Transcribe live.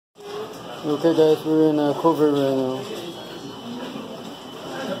Okay guys, we're in Culver right now.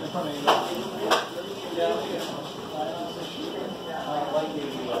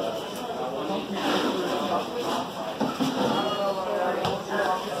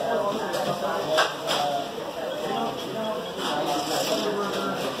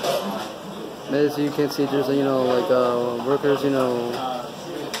 As you can see, there's like workers,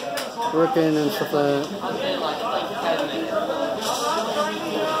 working and stuff like that.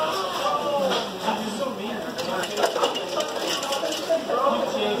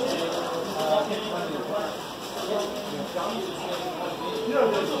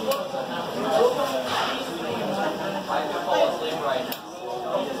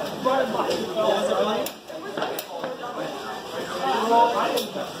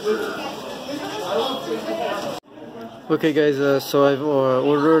 Okay guys, so I've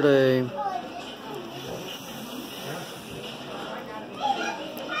ordered a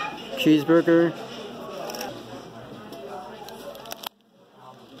cheeseburger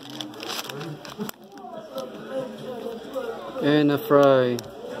and a fry.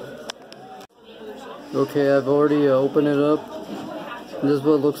 Okay, I've already opened it up. This is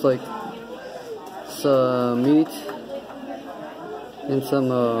what it looks like. Some meat and some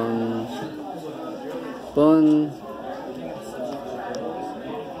bun.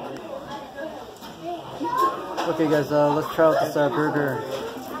 Okay guys, let's try out this burger.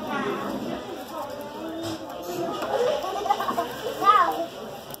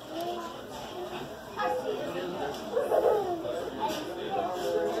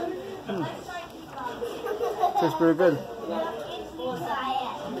 Tastes pretty good.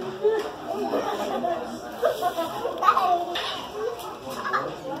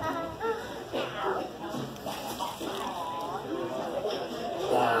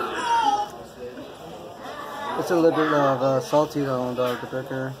 It's a little bit of salty on the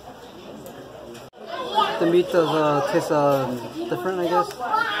burger. The meat does taste different, I guess.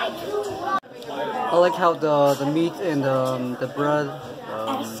 I like how the meat and the bread,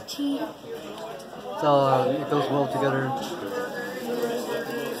 it goes well together.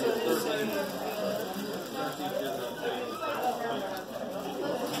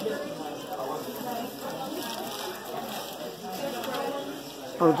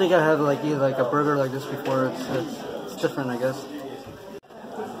 I don't think I have eaten a burger like this before. It's different, I guess.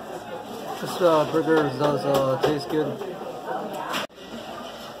 This burger does taste good.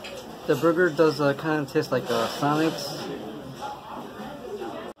 The burger does kind of taste like Sonic's.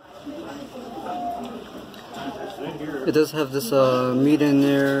 It does have this meat in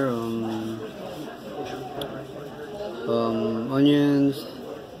there, onions,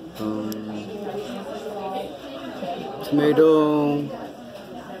 tomato.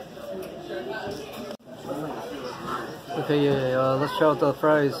 Okay, yeah, let's try out the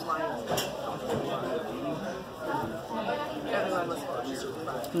fries.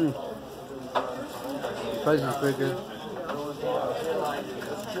 Fries is pretty good.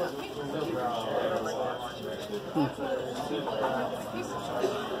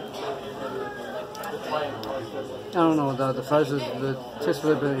 I don't know, the fries taste a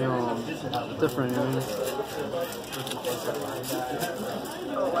little bit, different, I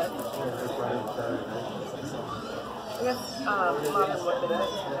guess,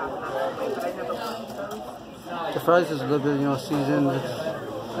 the fries is a little bit, seasoned.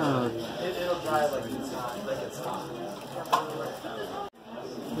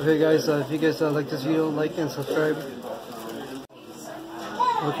 Okay guys, if you guys like this video, like and subscribe.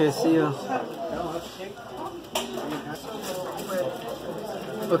 Okay, see ya.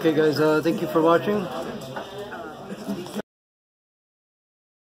 Okay guys, thank you for watching.